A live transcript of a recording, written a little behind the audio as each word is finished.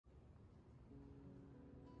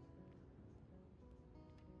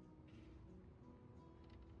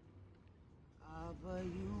Whoever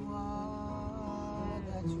you are,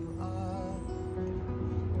 that you are.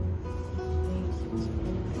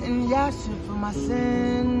 And Yasha, for my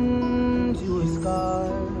sins, you were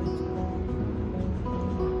scarred.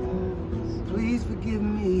 Please forgive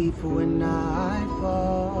me for when I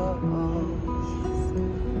fall.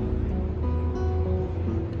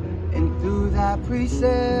 And through thy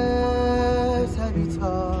precepts have you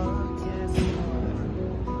taught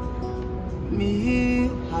me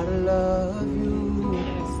how to love you.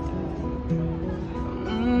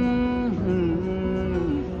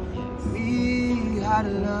 Me how to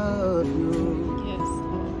love you.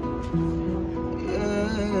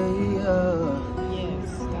 Yeah.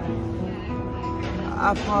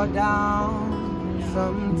 I fall down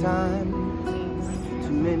sometimes,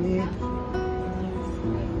 too many.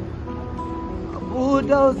 A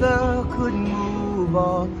bulldozer couldn't move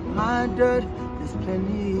all my dirt, there's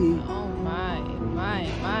plenty. Oh my.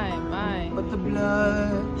 But the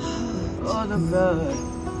blood, oh the blood,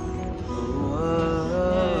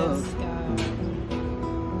 oh, Yes, God.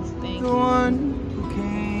 Thank the you. one who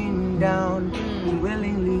came down and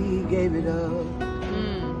willingly gave it up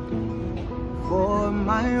for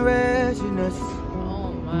my wretchedness.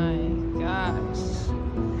 Oh my gosh.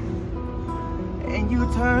 And you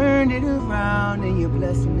turned it around and you're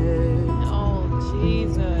blessing it. Oh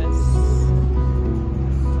Jesus.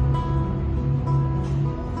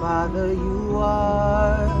 Father, you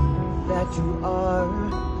are that you are.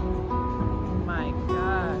 My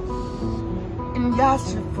gosh. And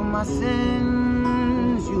Yasha, for my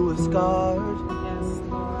sins, you were scarred. Yes,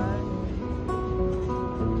 Lord.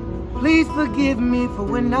 Please forgive me for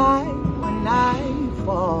when I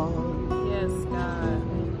fall. Yes, God.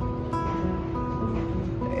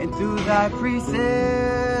 And through thy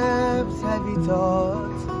precepts have you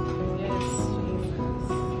taught Yes, Jesus.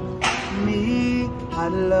 me how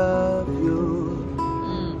to love you.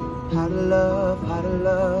 How to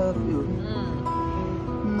love you.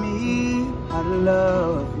 Me, how to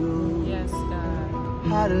love you. Yes, God.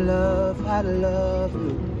 How to love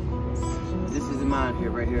you. This is mine here,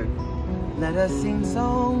 right here. Let us sing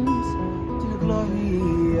songs to the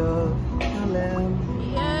glory of the Lamb.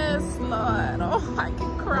 Yes, Lord. Oh, I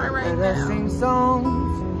can cry right Let us now. sing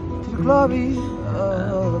songs to the glory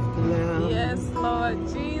of the Lamb. Yes, Lord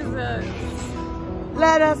Jesus.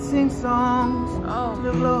 Let us sing songs to the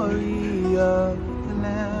Oh, glory of the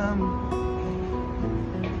Lamb.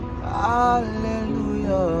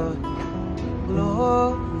 Hallelujah.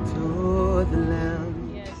 Glory to the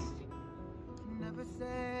Lamb. yes. Never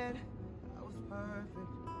said I was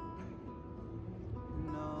perfect.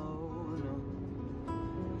 No.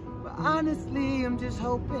 But honestly, I'm just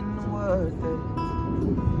hoping I'm worth it.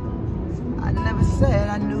 I never said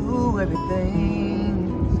I knew everything,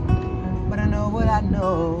 but I know what I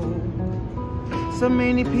know. So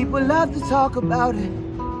many people love to talk about it.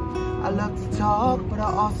 I love to talk, but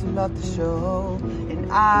I also love to show.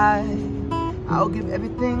 And I'll give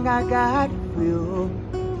everything I got for you.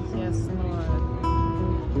 Yes,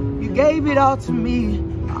 Lord. You gave it all to me.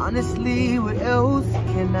 Honestly, what else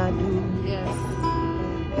can I do?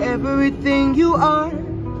 Yes. Everything you are,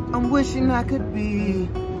 I'm wishing I could be.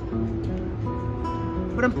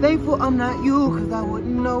 But I'm thankful I'm not you, cause I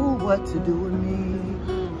wouldn't know what to do with me.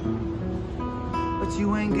 But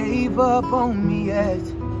you ain't gave up on me yet,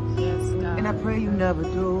 Yes, God. and I pray you never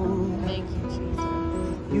do. Thank you,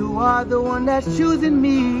 Jesus. You are the one that's choosing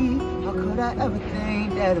me. How could I ever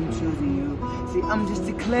think that I'm choosing you? See, I'm just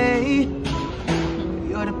a clay,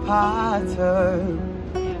 you're the potter,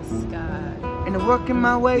 Yes, God. and I'm working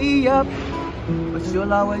my way up, but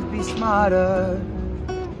you'll always be smarter.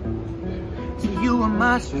 So you are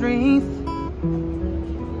my strength,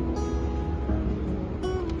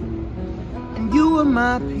 and you are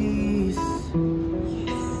my peace.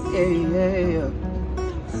 Yeah.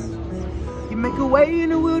 You make a way in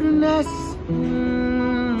the wilderness,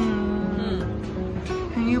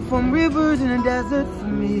 and you form rivers in the desert for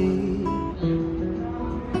me.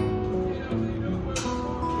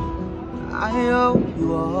 I owe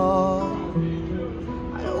you all.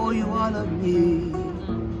 I owe you all of me.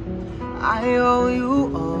 I owe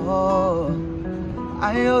you all.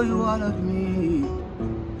 I owe you all of me.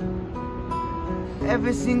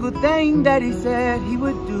 Every single thing that he said he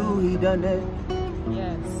would do, he done it.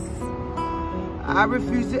 Yes. I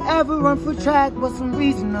refuse to ever run for track, but some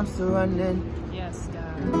reason I'm still running. Yes,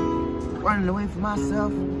 God. Running away from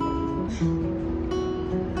myself,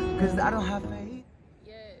 cause I don't have faith.